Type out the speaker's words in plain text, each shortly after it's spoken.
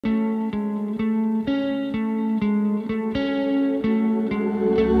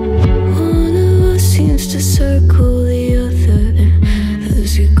to circle the other.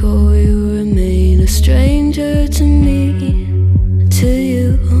 As you go, you remain a stranger to me, to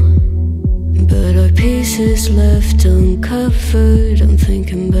you. But our pieces left uncovered. I'm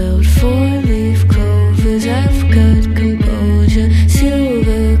thinking about four-leaf clovers. I've got composure,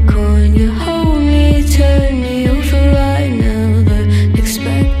 silver coin. You hold me, turn me over right now, but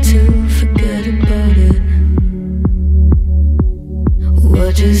expect to forget about it.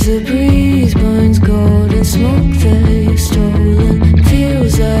 Watch as the breeze burns gold and smoke